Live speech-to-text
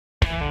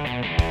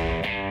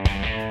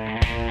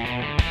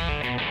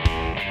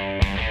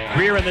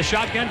Greer in the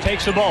shotgun,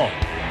 takes the ball.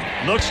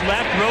 Looks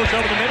left, throws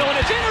over the middle, and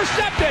it's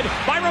intercepted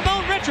by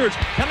Ramon Richards.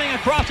 Coming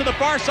across to the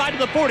far side of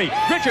the 40.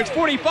 Richards,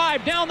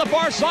 45, down the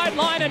far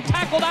sideline and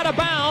tackled out of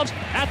bounds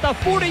at the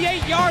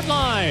 48-yard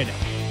line.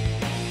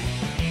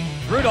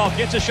 Rudolph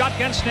gets a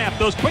shotgun snap,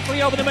 goes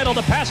quickly over the middle.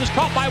 The pass is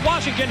caught by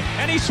Washington,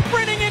 and he's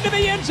sprinting into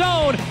the end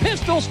zone.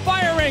 Pistols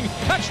firing.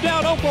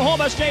 Touchdown,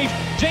 Oklahoma State.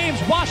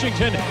 James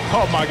Washington.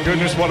 Oh, my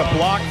goodness, what a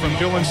block from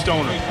Dylan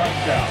Stoner.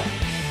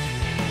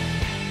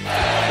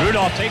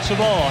 Rudolph takes the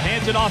ball,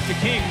 hands it off to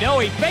King. No,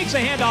 he fakes a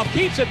handoff,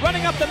 keeps it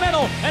running up the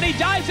middle, and he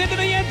dives into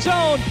the end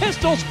zone.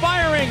 Pistols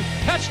firing.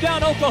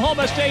 Touchdown,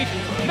 Oklahoma State.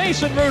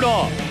 Mason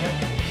Rudolph.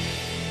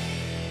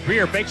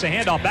 Greer fakes a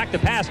handoff, back to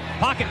pass.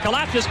 Pocket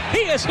collapses.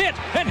 He is hit,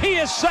 and he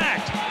is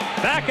sacked.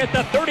 Back at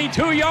the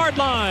 32-yard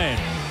line.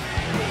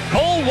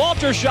 Cole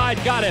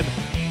Walterscheid got him.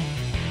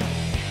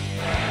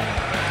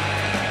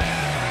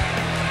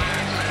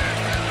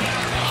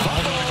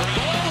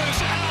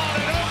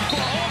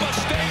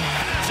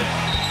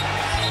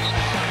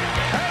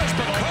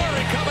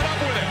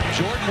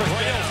 Jordan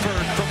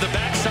Brailford from the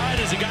backside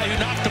is the guy who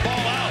knocked the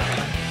ball out.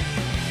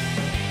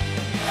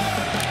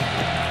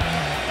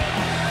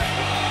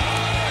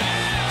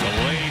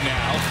 Delay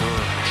now for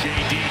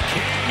J.D.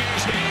 King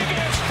as he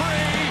gets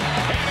free,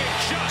 and it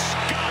just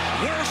got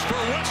worse for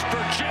West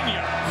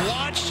Virginia.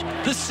 Watch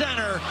the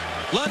center,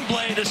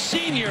 Lundblade, a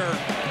senior,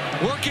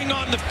 working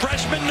on the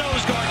freshman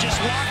nose guard,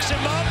 just locks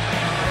him up.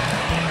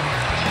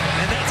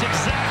 And that's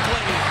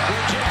exactly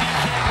where J.D.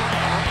 King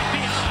ran, right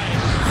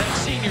behind that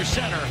senior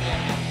center.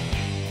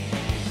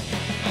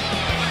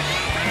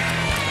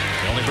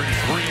 Only brings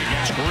 3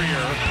 against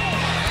Greer,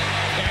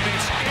 and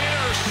it's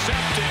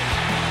intercepted.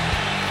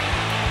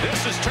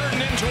 This has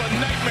turned into a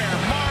nightmare.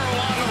 Morrow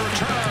on the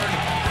return,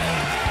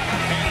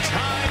 and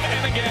time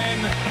and again,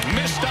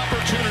 missed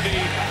opportunity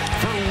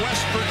for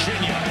West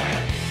Virginia.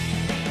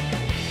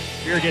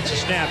 Greer gets a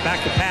snap,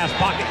 back to pass,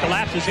 pocket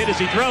collapses, hit as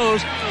he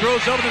throws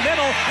over the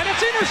middle, and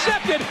it's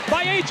intercepted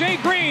by A.J.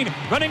 Green,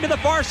 running to the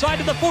far side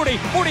of the 40,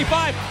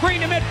 45,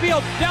 Green to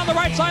midfield, down the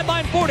right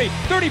sideline, 40,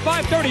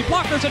 35-30,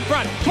 blockers in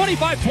front,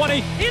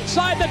 25-20,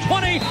 inside the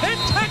 20, and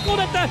tackled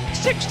at the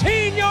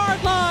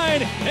 16-yard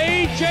line.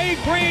 A.J.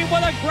 Green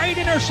with a great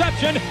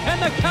interception,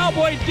 and the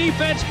Cowboy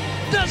defense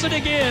does it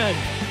again.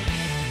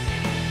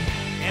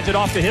 Hands it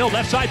off to Hill,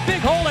 left side, big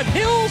hole, and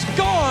Hill's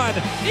gone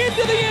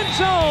into the end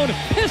zone.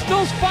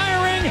 Pistols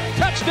firing,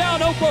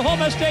 touchdown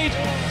Oklahoma State,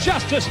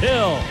 Justice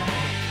Hill.